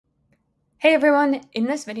Hey everyone, in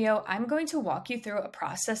this video, I'm going to walk you through a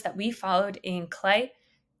process that we followed in Clay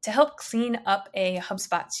to help clean up a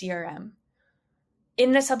HubSpot CRM.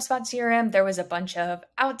 In this HubSpot CRM, there was a bunch of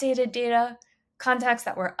outdated data, contacts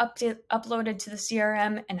that were uploaded to the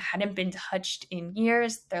CRM and hadn't been touched in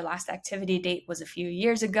years. Their last activity date was a few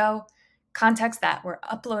years ago. Contacts that were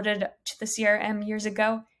uploaded to the CRM years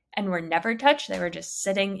ago and were never touched. They were just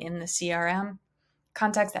sitting in the CRM.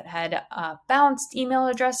 Contacts that had bounced email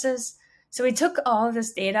addresses. So we took all of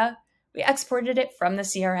this data, we exported it from the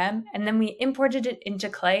CRM, and then we imported it into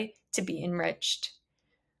Clay to be enriched.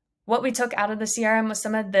 What we took out of the CRM was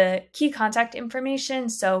some of the key contact information.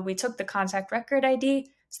 So we took the contact record ID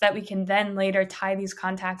so that we can then later tie these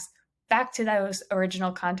contacts back to those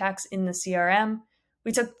original contacts in the CRM.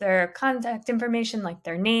 We took their contact information like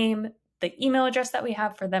their name, the email address that we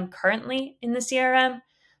have for them currently in the CRM,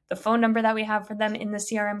 the phone number that we have for them in the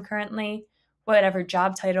CRM currently, whatever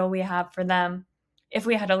job title we have for them. If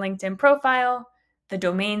we had a LinkedIn profile, the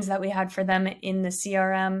domains that we had for them in the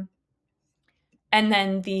CRM, and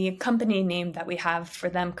then the company name that we have for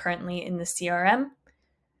them currently in the CRM.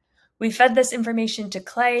 We fed this information to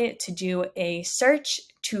Clay to do a search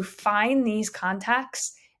to find these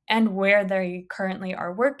contacts and where they currently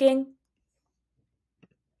are working.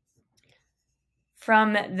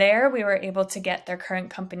 From there, we were able to get their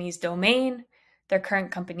current company's domain, their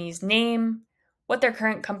current company's name, what their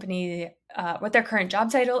current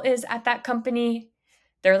job title is at that company,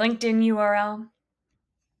 their LinkedIn URL.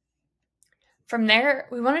 From there,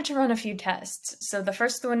 we wanted to run a few tests. So the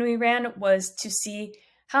first one we ran was to see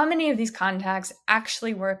how many of these contacts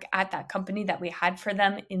actually work at that company that we had for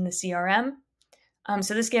them in the CRM.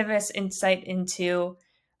 So this gave us insight into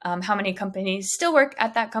how many companies still work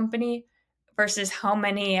at that company versus how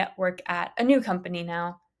many work at a new company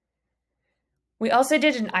now. We also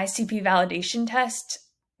did an ICP validation test.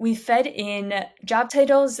 We fed in job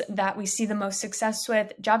titles that we see the most success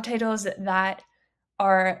with, job titles that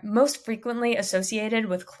are most frequently associated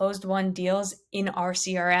with closed-won deals in our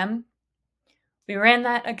CRM. We ran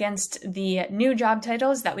that against the new job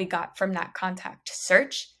titles that we got from that contact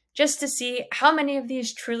search, just to see how many of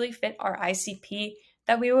these truly fit our ICP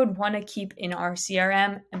that we would want to keep in our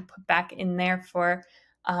CRM and put back in there for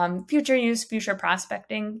future use, future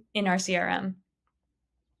prospecting in our CRM.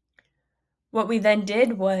 What we then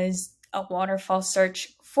did was a waterfall search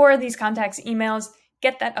for these contacts' emails,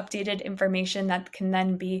 get that updated information that can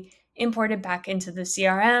then be imported back into the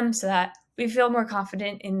CRM so that we feel more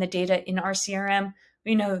confident in the data in our CRM.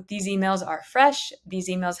 We know these emails are fresh. These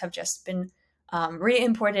emails have just been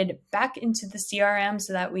re-imported back into the CRM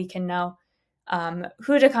so that we can know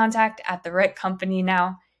who to contact at the right company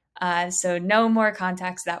now. So no more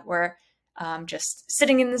contacts that were just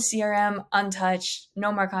sitting in the CRM untouched,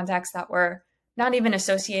 no more contacts that were not even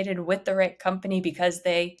associated with the right company because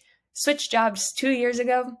they switched jobs 2 years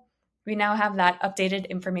ago. We now have that updated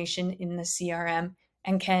information in the CRM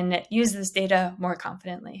and can use this data more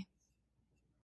confidently.